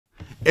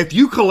If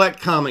you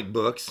collect comic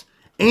books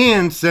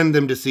and send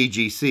them to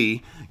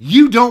CGC,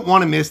 you don't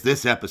want to miss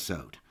this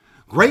episode.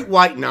 Great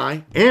White and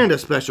I, and a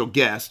special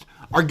guest,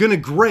 are going to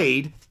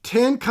grade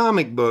 10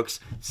 comic books,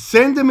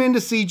 send them into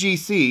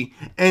CGC,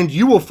 and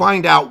you will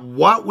find out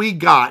what we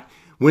got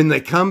when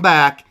they come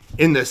back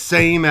in the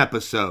same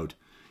episode.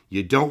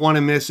 You don't want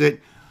to miss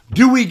it.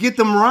 Do we get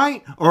them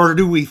right, or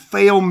do we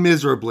fail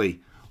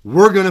miserably?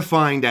 We're going to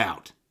find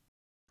out.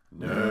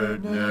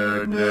 Nerd,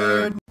 nerd,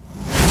 nerd.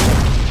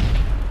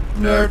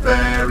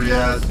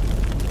 Nerdfarious.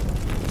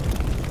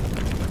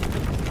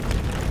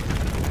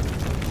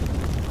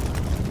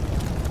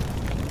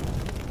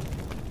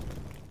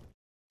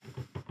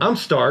 I'm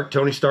Stark,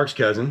 Tony Stark's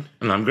cousin.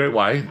 And I'm Great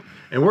White.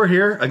 And we're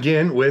here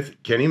again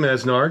with Kenney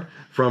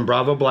from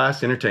Bravo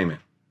Blast Entertainment.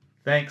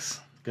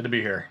 Thanks. Good to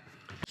be here.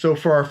 So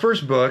for our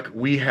first book,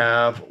 we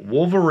have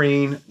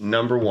Wolverine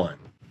 #1.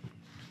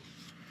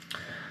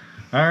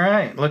 All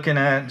right. Looking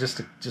at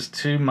just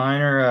two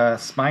minor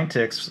spine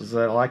ticks is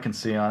all I can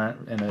see on it,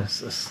 and a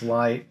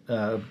slight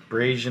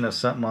abrasion of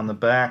something on the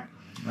back.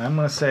 I'm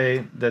going to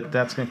say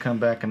that's going to come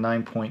back a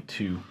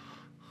 9.2.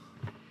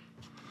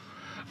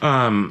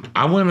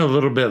 I went a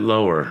little bit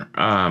lower.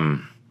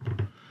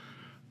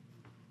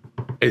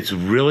 It's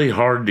really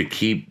hard to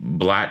keep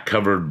black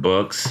covered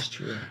books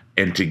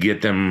and to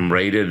get them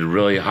rated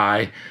really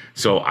high.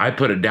 So I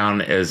put it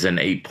down as an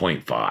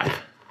 8.5.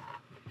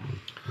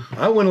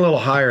 I went a little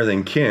higher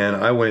than Ken.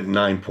 I went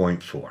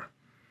 9.4.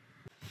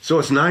 So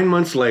it's 9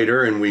 months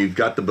later, and we've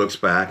got the books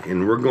back,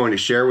 and we're going to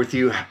share with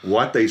you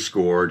what they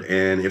scored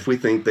and if we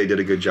think they did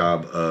a good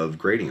job of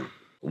grading them.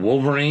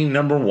 Wolverine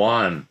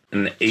 #1,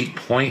 an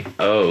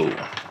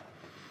 8.0.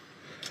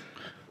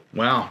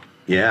 Wow.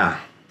 Yeah.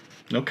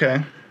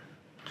 Okay.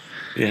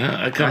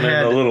 Yeah, I come in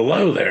a little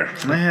low there.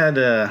 I had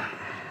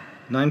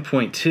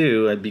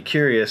 9.2. I'd be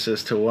curious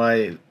as to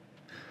why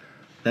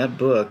that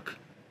book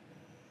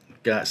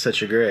got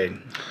such a grade.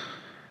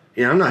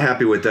 Yeah, I'm not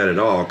happy with that at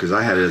all because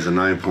I had it as a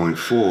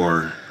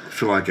 9.4. I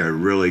feel like I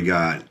really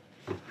got...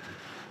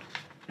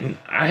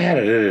 I had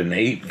it at an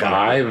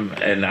 8.5,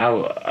 and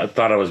I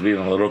thought I was being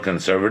a little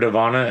conservative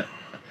on it.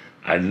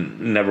 I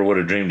never would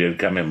have dreamed it'd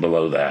come in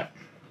below that.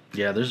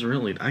 Yeah, there's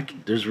really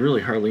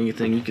hardly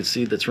anything you can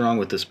see that's wrong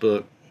with this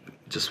book.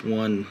 Just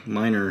one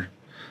minor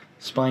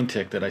spine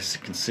tick that I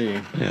can see.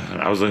 Yeah,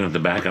 I was looking at the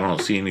back. I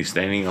don't see any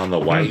staining on the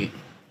white.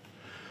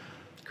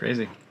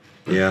 Crazy.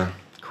 Yeah.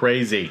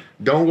 Crazy.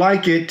 Don't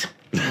like it.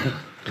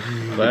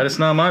 Glad it's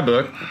not my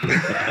book.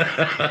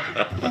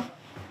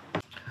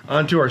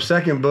 On to our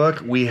second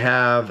book, we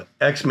have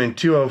X-Men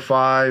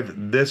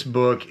 205. This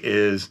book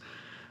is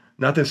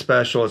nothing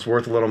special. It's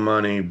worth a little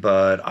money,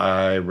 but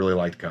I really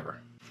like the cover.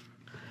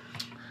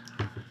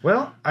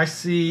 Well, I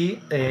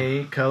see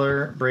a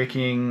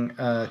color-breaking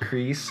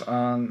crease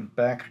on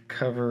back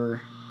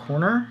cover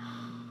corner.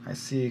 I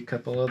see a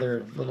couple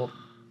other little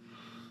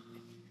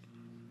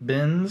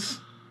bins.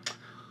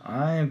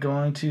 I am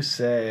going to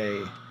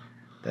say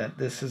that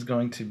this is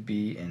going to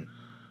be an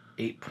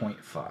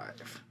 8.5.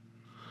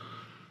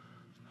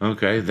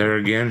 Okay, there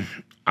again,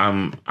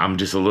 I'm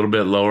just a little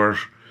bit lower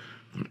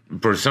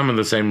for some of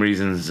the same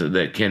reasons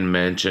that Ken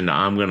mentioned.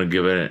 I'm going to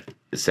give it,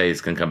 say it's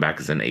going to come back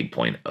as an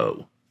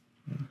 8.0.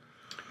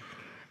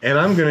 And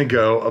I'm going to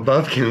go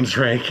above Ken's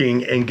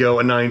ranking and go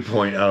a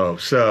 9.0.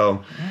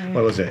 So,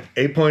 what was it?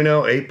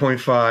 8.0,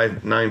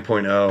 8.5,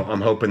 9.0.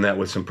 I'm hoping that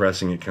with some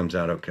pressing it comes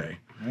out okay.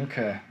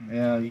 Okay.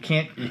 Yeah, you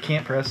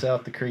can't press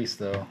out the crease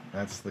though.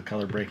 That's the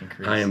color breaking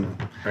crease. I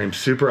am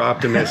super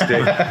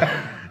optimistic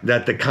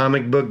that the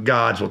comic book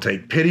gods will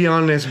take pity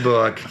on this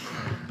book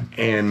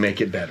and make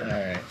it better. All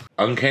right.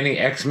 Uncanny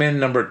X-Men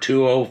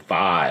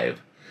 #205.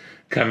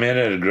 Come in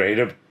at a grade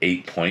of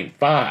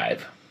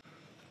 8.5.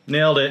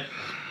 Nailed it.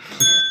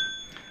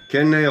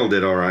 Ken nailed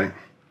it all right.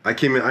 I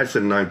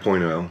said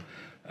 9.0.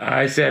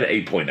 I said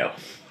 8.0.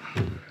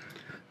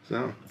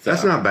 So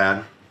that's not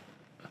bad.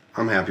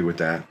 I'm happy with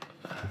that.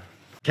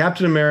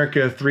 Captain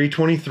America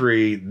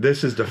 323.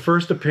 This is the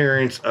first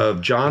appearance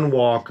of John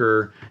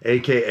Walker,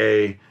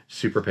 a.k.a.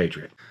 Super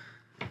Patriot.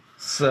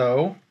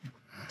 So,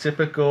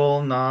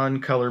 typical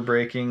non-color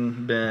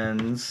breaking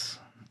bins.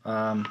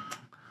 I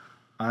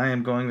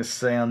am going to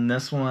say on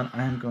this one,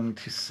 I am going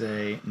to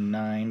say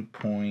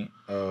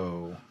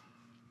 9.0.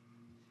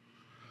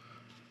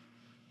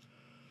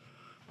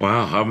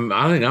 Wow,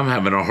 I think I'm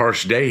having a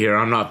harsh day here.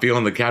 I'm not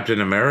feeling the Captain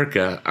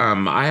America.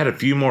 I had a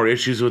few more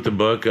issues with the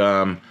book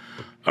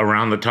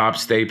around the top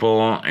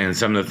staple and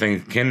some of the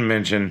things Ken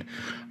mentioned.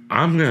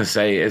 I'm going to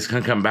say it's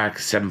going to come back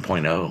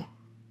 7.0.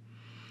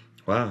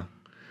 Wow.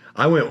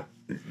 I went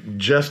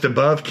just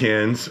above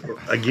Ken's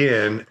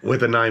again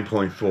with a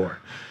 9.4.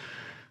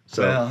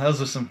 So, well,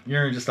 those are some.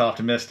 You're just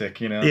optimistic,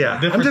 you know.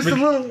 Yeah, I'm just a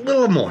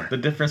little more. The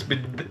difference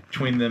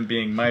between them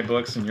being my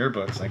books and your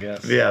books, I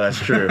guess. Yeah, that's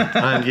true.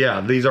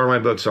 Yeah, these are my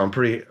books, so I'm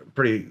pretty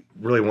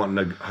really wanting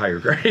a higher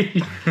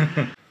grade.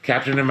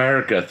 Captain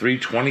America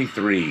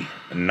 323,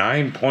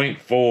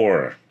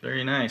 9.4.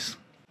 Very nice.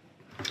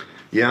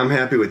 Yeah, I'm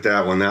happy with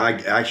that one.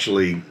 I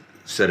actually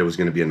said it was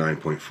going to be a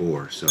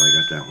 9.4, so I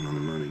got that one on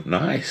the money.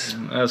 Nice.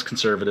 That was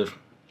conservative.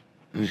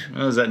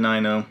 I was at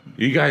 9.0.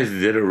 You guys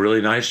did a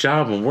really nice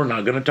job, and we're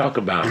not going to talk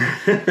about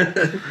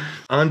it.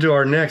 On to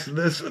our next.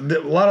 A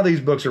lot of these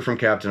books are from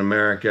Captain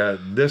America.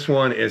 This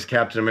one is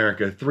Captain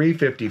America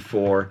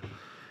 354.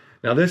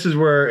 Now, this is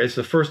where it's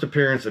the first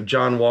appearance of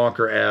John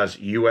Walker as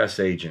U.S.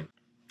 agent.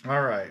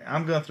 All right,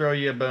 I'm going to throw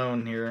you a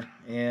bone here,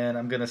 and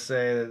I'm going to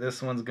say that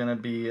this one's going to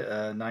be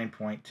a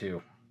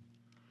 9.2.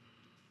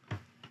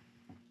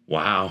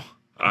 Wow.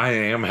 I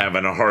am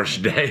having a harsh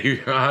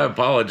day. I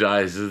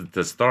apologize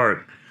to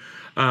start.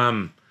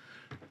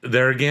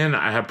 There again,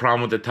 I have a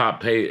problem with the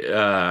top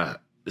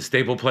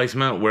staple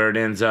placement where it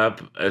ends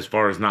up as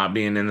far as not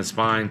being in the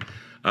spine.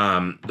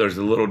 There's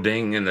a little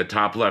ding in the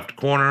top left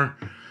corner.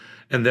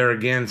 And there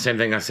again, same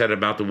thing I said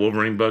about the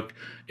Wolverine book.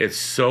 It's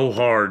so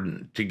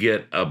hard to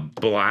get a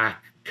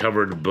black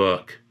covered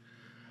book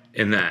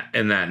in that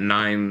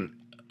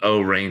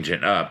 9.0 range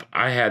and up.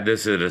 I had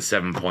this at a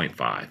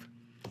 7.5.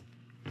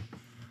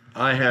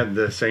 I had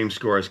the same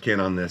score as Ken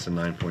on this, a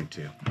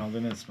 9.2. Oh,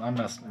 then I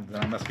must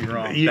be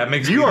wrong.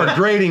 You are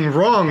grading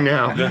wrong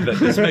now.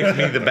 This makes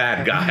me the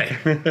bad guy.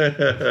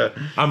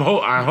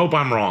 I hope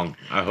I'm wrong.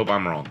 I hope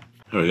I'm wrong.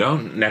 Here we go.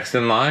 Next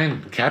in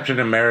line, Captain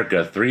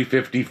America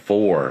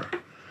 354,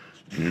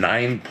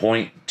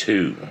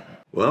 9.2.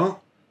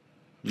 Well,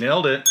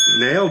 Nailed it.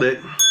 nailed it.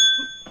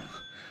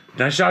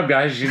 Nice job,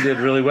 guys. You did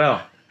really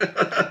well.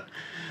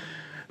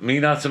 Me,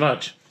 not so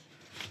much.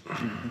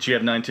 Did you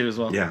have 9.2 as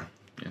well? Yeah.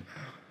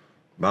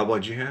 Bob,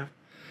 what'd you have?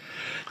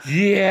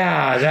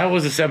 Yeah, that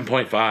was a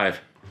 7.5.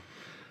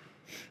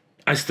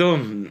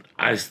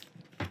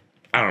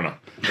 I don't know.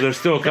 There's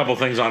still a couple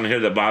things on here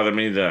that bother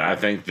me that I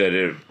think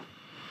that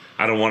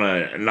I don't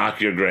want to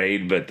knock your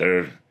grade, but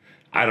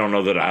I don't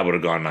know that I would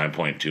have gone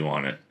 9.2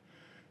 on it,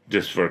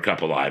 just for a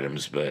couple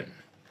items, but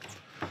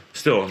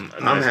still,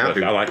 a nice happy.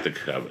 book. I like the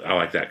cover. I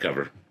like that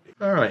cover.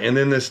 All right, and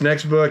then this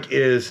next book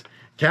is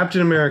Captain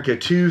America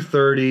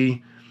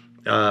 230.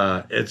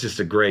 It's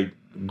just a great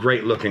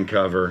looking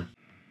cover.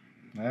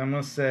 I'm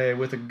going to say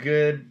with a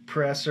good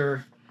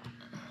presser,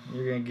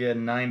 you're going to get a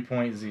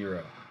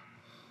 9.0.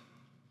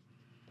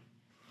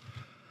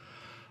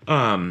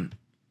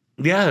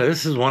 Yeah,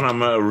 this is one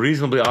I'm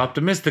reasonably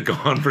optimistic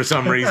on for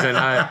some reason.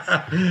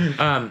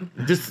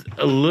 Just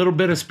a little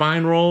bit of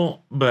spine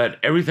roll, but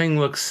everything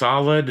looks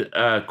solid.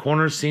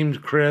 Corners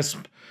seemed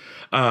crisp.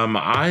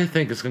 I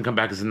think it's going to come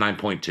back as a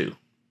 9.2.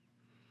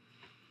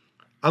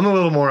 I'm a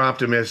little more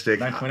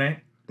optimistic. 9.8?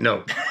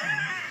 No.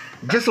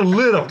 Just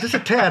a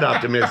tad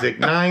optimistic.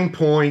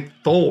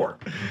 9.4.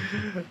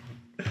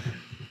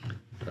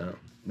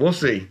 We'll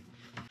see.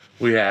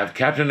 We have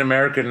Captain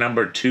America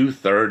number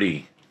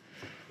 230,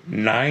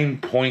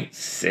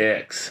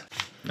 9.6.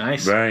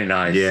 Nice. Very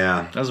nice.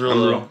 Yeah. That was real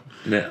low.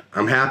 Yeah.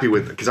 I'm happy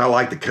with it because I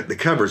like the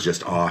cover's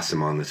just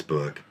awesome on this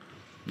book.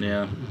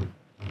 Yeah.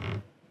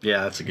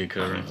 Yeah, that's a good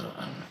cover.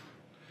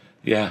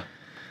 Yeah.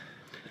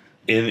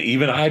 And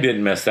even I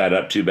didn't mess that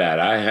up too bad.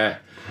 I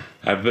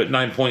put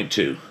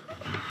 9.2.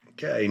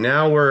 Okay,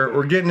 now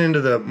we're getting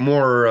into the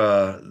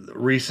more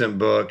recent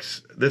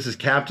books. This is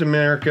Captain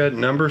America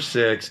number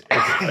 6.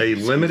 It's a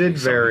limited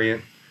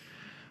variant.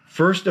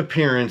 First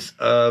appearance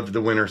of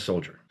the Winter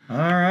Soldier. All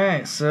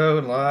right, so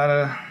a lot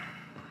of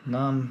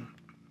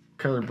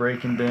non-color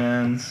breaking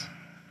bins.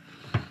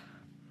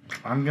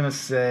 I'm going to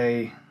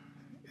say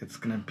it's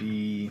going to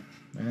be,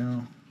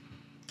 well,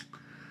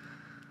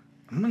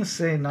 I'm going to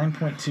say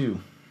 9.2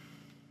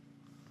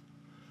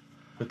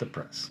 with the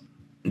press.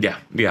 Yeah,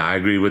 I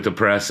agree with the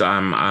press.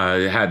 I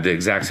had the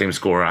exact same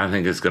score. I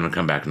think it's going to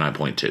come back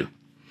 9.2.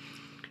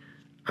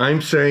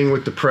 I'm saying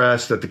with the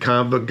press that the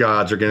comic book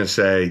gods are going to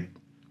say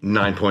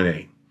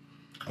 9.8.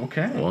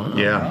 Okay. Wow.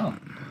 Yeah.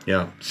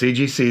 Yeah.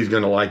 CGC is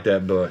going to like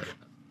that book.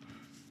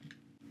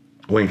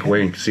 Wink,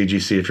 wink,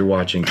 CGC, if you're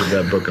watching, give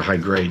that book a high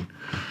grade.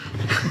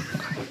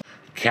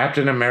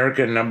 Captain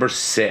America number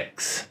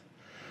 6,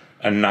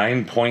 a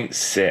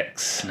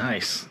 9.6.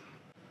 Nice.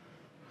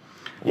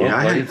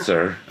 Well played,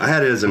 sir. I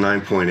had it as a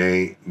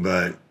 9.8,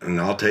 and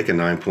I'll take a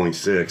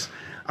 9.6.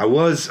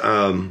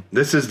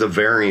 This is the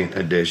variant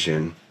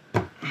edition,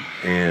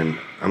 and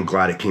I'm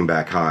glad it came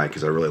back high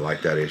because I really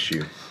like that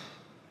issue.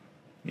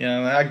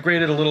 Yeah, I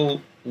graded a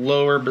little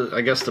lower, but I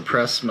guess the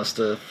press must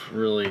have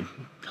really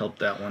helped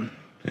that one.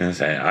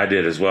 Yes, I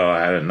did as well.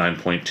 I had a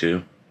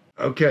 9.2.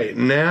 Okay,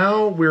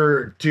 now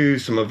we're to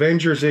some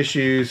Avengers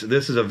issues.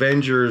 This is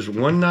Avengers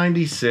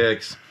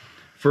 196,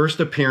 first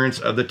appearance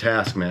of the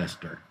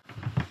Taskmaster.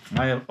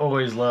 I have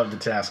always loved the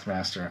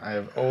Taskmaster. I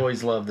have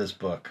always loved this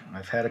book.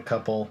 I've had a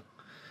couple,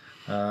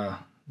 growing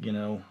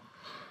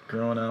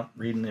up,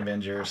 reading the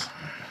Avengers.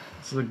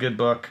 This is a good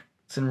book.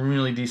 It's in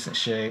really decent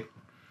shape.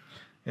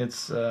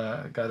 It's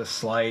got a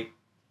slight,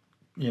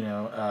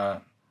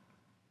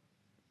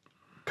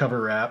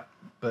 cover wrap,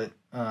 but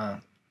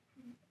that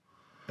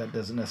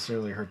doesn't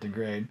necessarily hurt the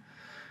grade.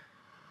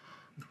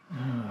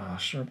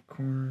 Sharp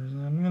corners.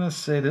 I'm gonna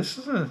say this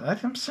is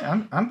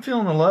I'm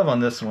feeling the love on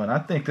this one. I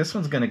think this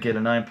one's gonna get a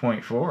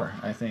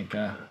 9.4. I think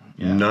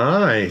Yeah.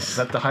 Nice. Is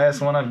that the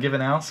highest one I've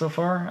given out so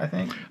far, I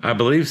think? I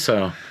believe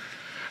so.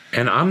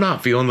 And I'm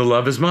not feeling the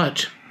love as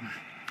much.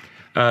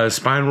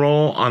 Spine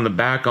roll on the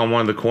back on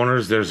one of the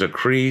corners. There's a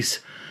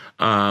crease,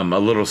 a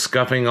little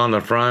scuffing on the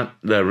front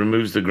that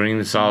removes the green,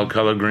 the solid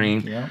color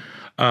green. Yeah.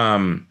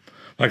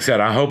 Like I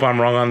said, I hope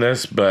I'm wrong on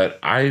this, but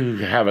I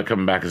have it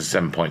coming back as a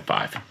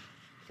 7.5.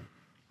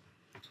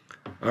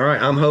 All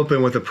right, I'm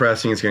hoping with the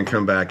pressing it's going to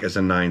come back as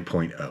a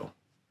 9.0.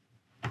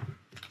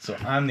 So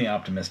I'm the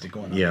optimistic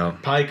one. Yeah.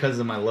 Probably because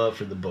of my love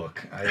for the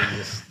book. I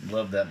just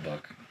love that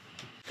book.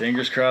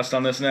 Fingers crossed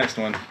on this next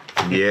one.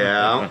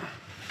 Yeah.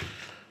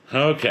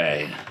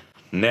 Okay,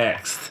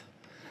 next.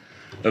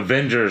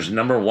 Avengers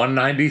number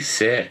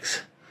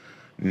 196.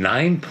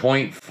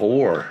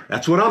 9.4.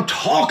 That's what I'm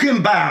talking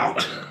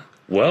about.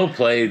 Well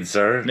played,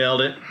 sir.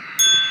 Nailed it.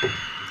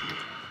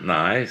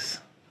 Nice.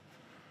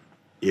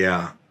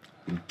 Yeah.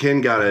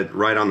 Ken got it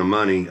right on the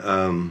money.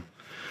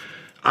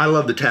 I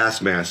love the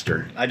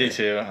Taskmaster. I do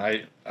too.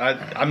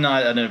 I'm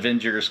not an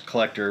Avengers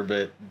collector,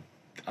 but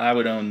I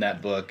would own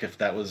that book if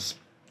that was,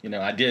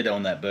 I did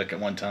own that book at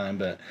one time,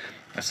 but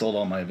I sold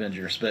all my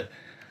Avengers. But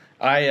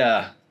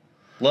I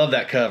love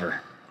that cover.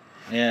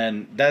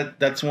 And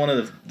that's one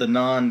of the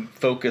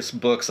non-focus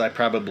books I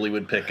probably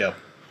would pick up.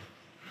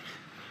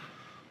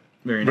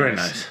 Very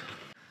nice.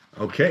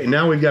 Okay,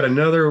 now we've got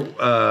another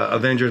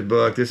Avengers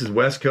book. This is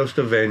West Coast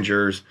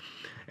Avengers,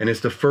 and it's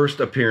the first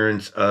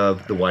appearance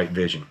of the White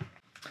Vision.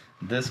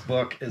 This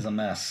book is a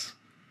mess.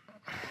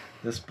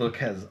 This book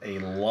has a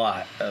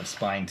lot of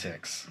spine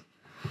ticks,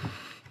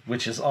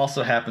 which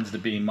also happens to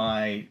be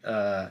my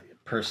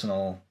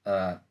personal,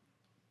 I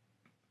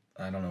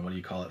don't know, what do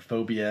you call it,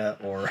 phobia,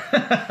 or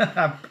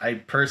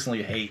I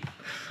personally hate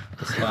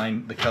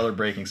the color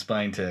breaking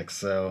spine ticks.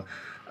 So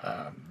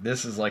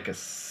this is like a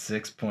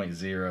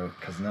 6.0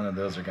 because none of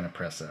those are going to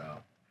press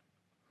out.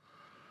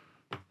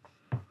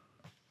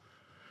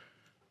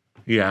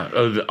 Yeah,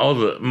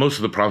 most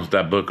of the problems with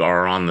that book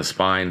are on the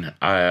spine.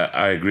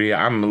 I agree.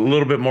 I'm a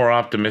little bit more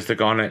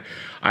optimistic on it.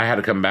 I had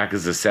to come back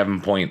as a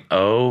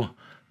 7.0,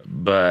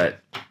 but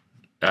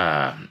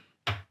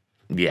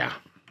yeah.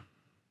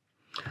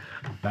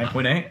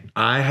 9.8?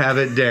 I have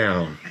it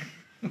down.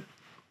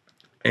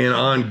 And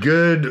on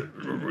good,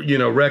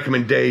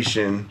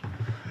 recommendation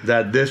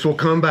that this will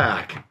come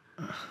back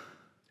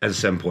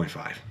as a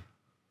 7.5.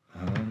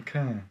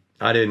 Okay.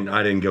 I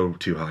didn't go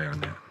too high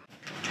on that.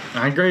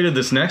 I graded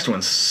this next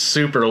one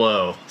super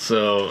low,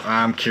 so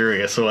I'm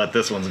curious what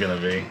this one's going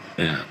to be.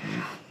 Yeah.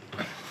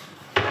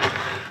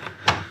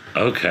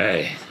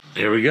 Okay,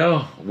 here we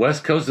go.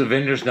 West Coast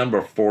Avengers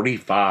number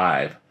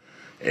 45.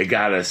 It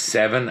got a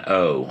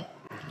 7.0.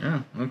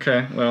 Yeah,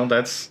 okay. Well,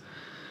 that's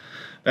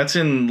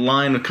in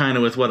line kind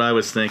of with what I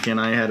was thinking.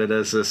 I had it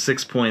as a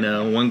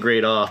 6.0, one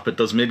grade off, but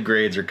those mid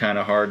grades are kind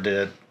of hard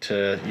to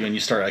when you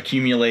start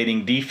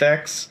accumulating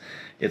defects,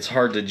 it's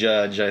hard to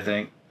judge, I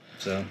think.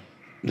 So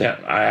Yeah,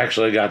 I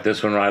actually got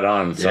this one right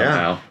on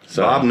somehow. Yeah.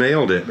 So Bob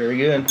nailed it. very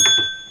good.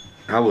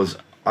 I was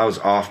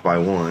off by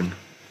one.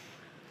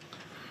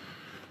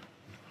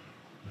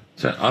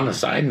 So on a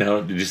side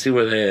note, did you see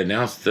where they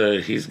announced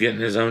he's getting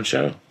his own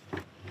show?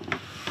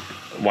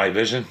 White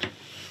Vision?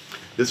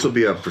 This will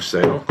be up for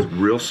sale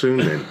real soon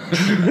then.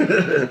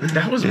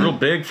 That was real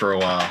big for a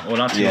while. Well,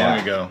 not too long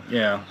ago.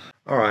 Yeah.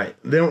 All right.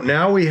 Then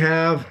now we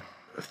have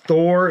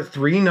Thor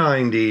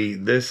 390.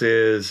 This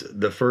is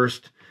the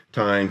first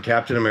time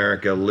Captain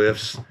America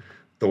lifts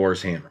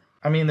Thor's hammer.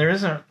 I mean,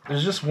 there's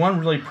just one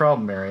really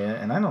problem area,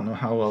 and I don't know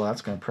how well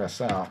that's going to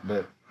press out,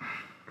 but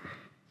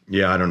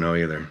Yeah, I don't know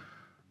either.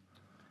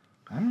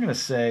 I'm going to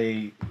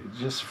say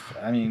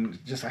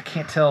I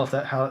can't tell if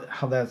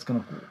how that's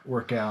going to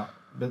work out.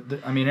 But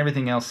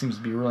everything else seems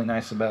to be really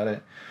nice about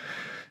it,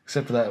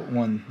 except for that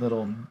one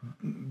little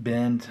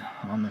bend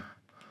on the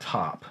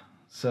top.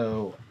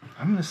 So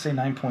I'm going to say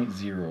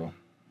 9.0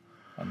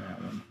 on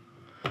that one.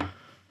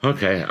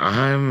 Okay,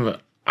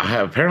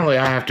 apparently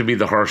I have to be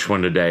the harsh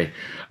one today.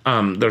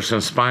 There's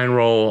some spine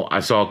roll.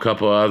 I saw a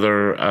couple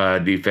other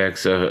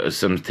defects,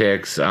 some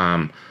ticks,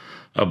 a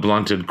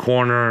blunted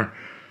corner.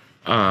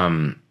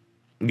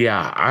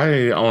 Yeah,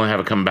 I only have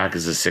it come back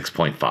as a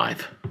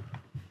 6.5.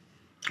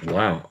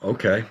 Wow.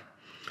 Okay.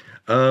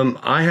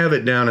 I have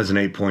it down as an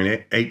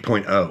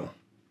 8.0.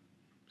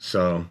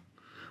 So,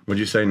 would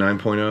you say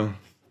 9.0?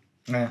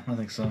 Yeah, I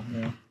think so.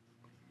 Yeah.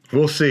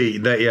 We'll see.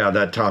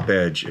 That top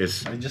edge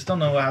is. I just don't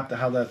know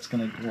how that's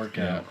going to work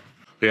out.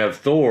 We have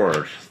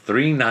Thor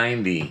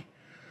 390,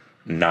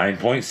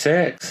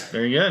 9.6.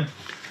 Very good.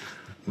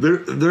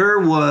 There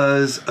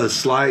was a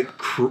slight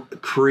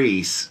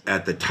crease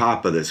at the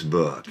top of this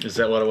book. Is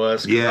that what it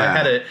was? 'Cause Yeah. I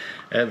had it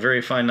at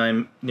very fine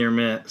line near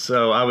mint,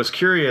 so I was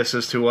curious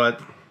as to what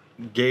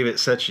gave it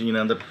such.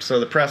 So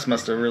the press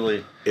must have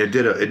really. It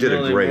did a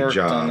really great worked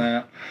job. on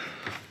that.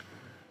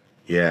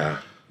 Yeah.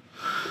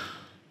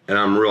 And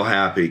I'm real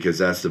happy because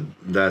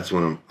that's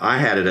when I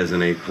had it as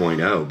an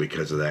 8.0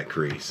 because of that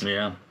crease.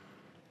 Yeah.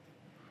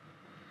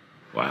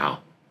 Wow.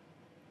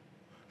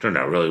 Turned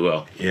out really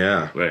well.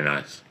 Yeah. Very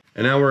nice.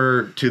 And now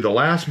we're to the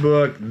last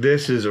book.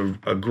 This is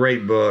a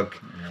great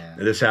book. Yeah.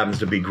 Yeah. This happens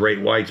to be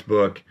Great White's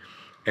book,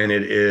 and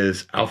it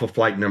is Alpha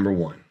Flight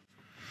 #1.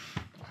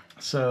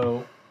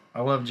 So,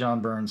 I love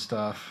John Byrne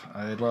stuff.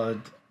 I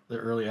loved the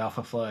early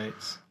Alpha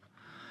Flights.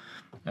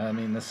 I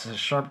mean, this is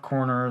sharp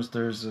corners.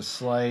 There's a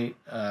slight,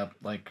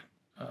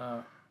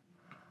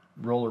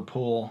 roller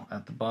pull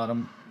at the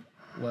bottom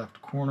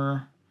left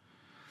corner.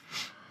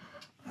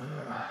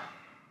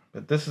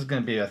 But this is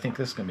going to be, I think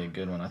this is going to be a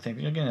good one. I think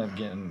you're going to end up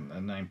getting a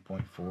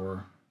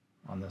 9.4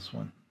 on this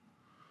one.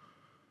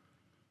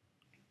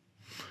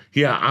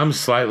 Yeah, I'm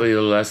slightly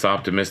less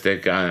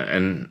optimistic,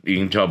 and you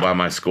can tell by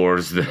my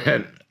scores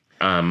that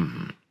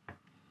I'm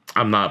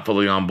not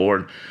fully on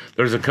board.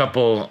 There's a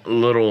couple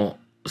little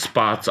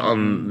spots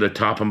on the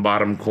top and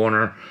bottom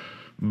corner,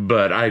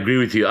 but I agree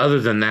with you. Other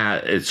than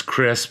that, it's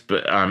crisp.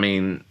 I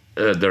mean,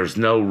 there's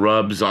no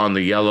rubs on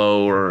the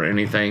yellow or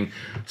anything.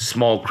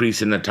 Small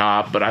crease in the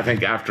top, but I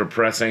think after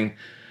pressing,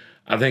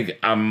 I think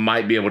I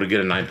might be able to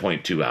get a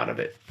 9.2 out of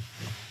it.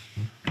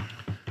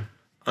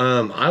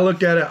 I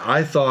looked at it.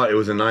 I thought it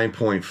was a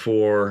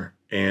 9.4,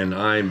 and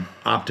I'm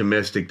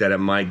optimistic that it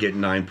might get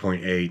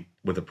 9.8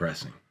 with the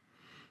pressing.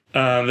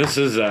 This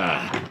is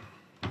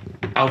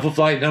Alpha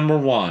Flight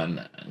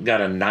 #1.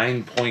 Got a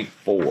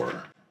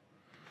 9.4.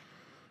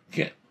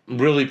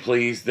 Really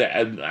pleased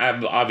that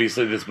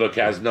obviously this book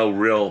has no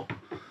real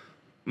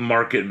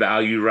market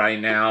value right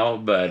now,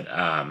 but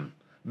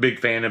big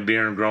fan of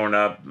Byrne growing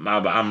up.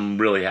 I'm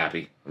really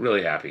happy.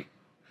 Really happy.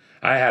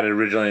 I had it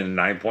originally in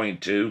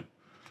 9.2.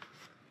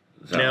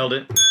 So. Nailed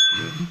it.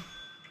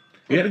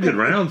 You had a good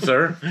round,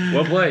 sir.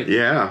 Well played.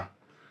 Yeah.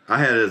 I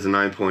had it as a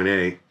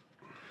 9.8.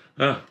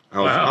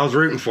 I was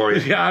rooting for you.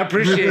 Yeah, I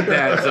appreciate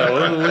that.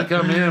 So we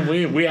come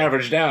in, we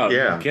averaged out.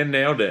 Yeah. Ken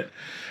nailed it.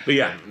 But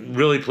yeah,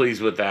 really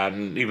pleased with that.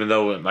 And even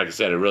though, like I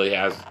said, it really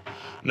has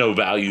no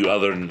value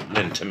other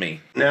than to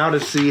me. Now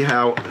to see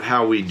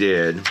how we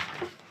did.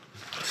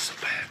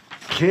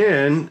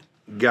 Ken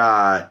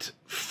got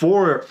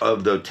 4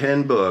 of the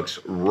 10 books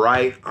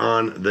right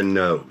on the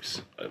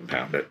nose.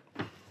 Pound it.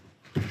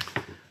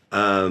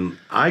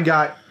 I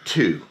got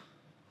 2,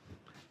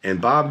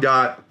 and Bob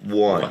got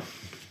 1.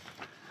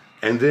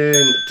 And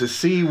then to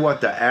see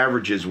what the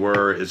averages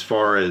were as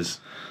far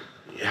as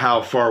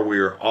how far we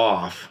were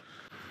off,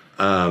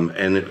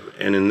 and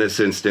in this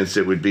instance,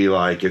 it would be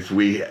like if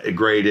we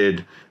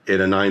graded it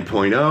a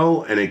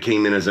 9.0 and it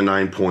came in as a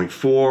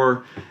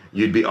 9.4,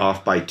 you'd be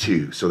off by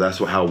 2. So that's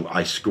how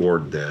I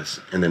scored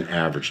this and then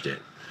averaged it.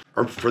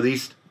 For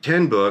these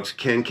 10 books,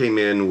 Ken came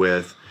in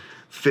with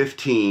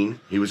 15.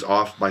 He was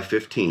off by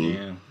 15,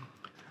 Yeah.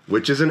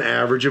 which is an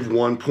average of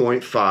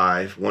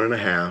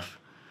 1.5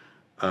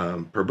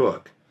 per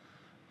book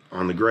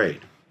on the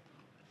grade.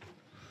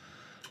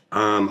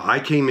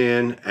 I came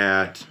in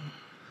at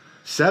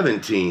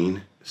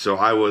 17, so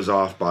I was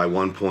off by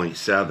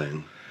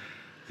 1.7.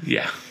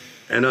 Yeah.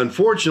 And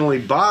unfortunately,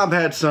 Bob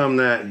had some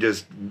that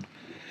just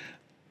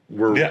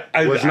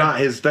was not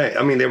his thing.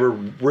 I mean, they were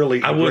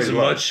really. I was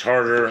much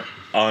harder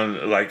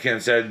on, like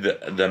Ken said,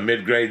 the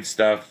mid-grade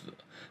stuff,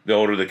 the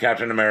older the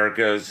Captain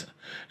Americas,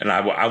 and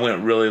I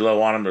went really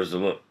low on them. There's a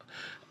little,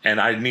 and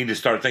I need to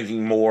start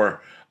thinking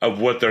more of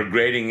what they're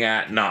grading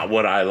at, not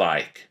what I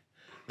like.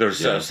 There's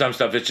some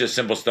stuff, it's just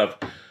simple stuff,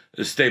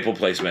 staple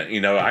placement.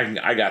 You know,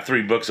 I got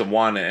 3 books of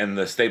one, and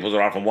the staples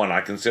are off of one.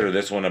 I consider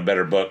this one a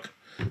better book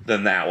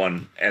than that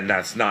one, and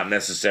that's not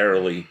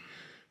necessarily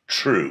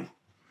true.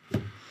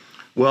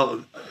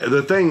 Well,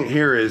 the thing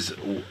here is,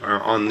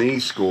 on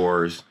these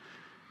scores,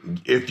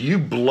 if you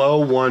blow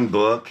one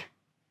book,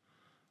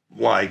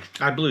 like...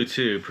 I blew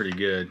 2 pretty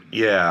good.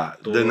 Yeah,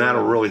 Thor, then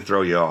that'll really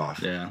throw you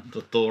off. Yeah,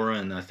 the Thor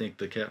and I think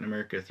the Captain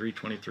America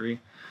 323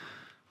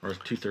 or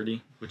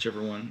 230,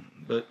 whichever one.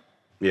 But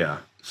Yeah.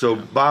 So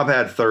Bob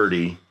had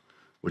 30,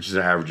 which is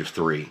an average of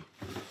 3.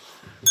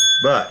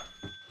 But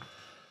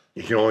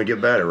you can only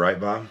get better, right,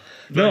 Bob?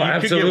 No, you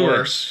absolutely. could get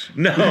worse.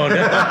 No,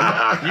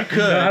 You could.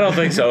 No, I don't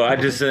think so. I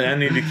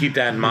need to keep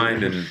that in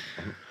mind. And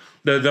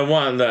the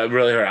one that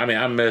really hurt, I mean,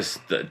 I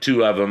missed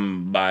 2 of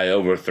them by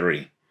over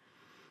 3.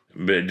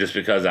 But just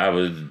because I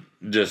was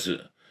just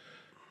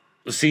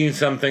seeing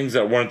some things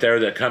that weren't there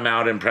that come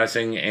out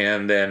impressing,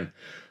 and then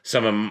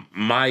some of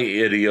my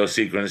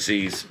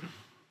idiosyncrasies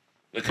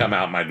that come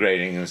out my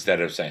grading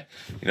instead of saying,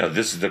 you know,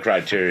 this is the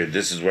criteria,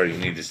 this is where you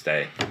need to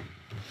stay.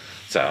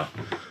 So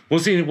we'll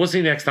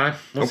see next time.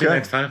 We'll see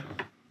next time.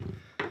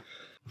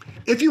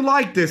 If you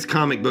like this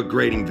comic book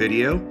grading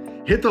video,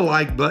 hit the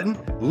like button,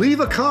 leave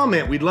a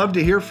comment. We'd love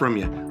to hear from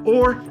you.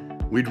 Or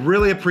we'd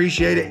really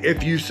appreciate it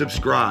if you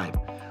subscribe.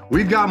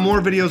 We've got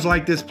more videos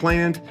like this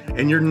planned,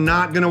 and you're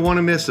not going to want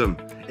to miss them.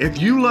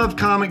 If you love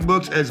comic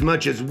books as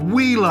much as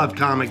we love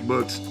comic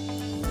books,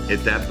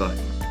 hit that button.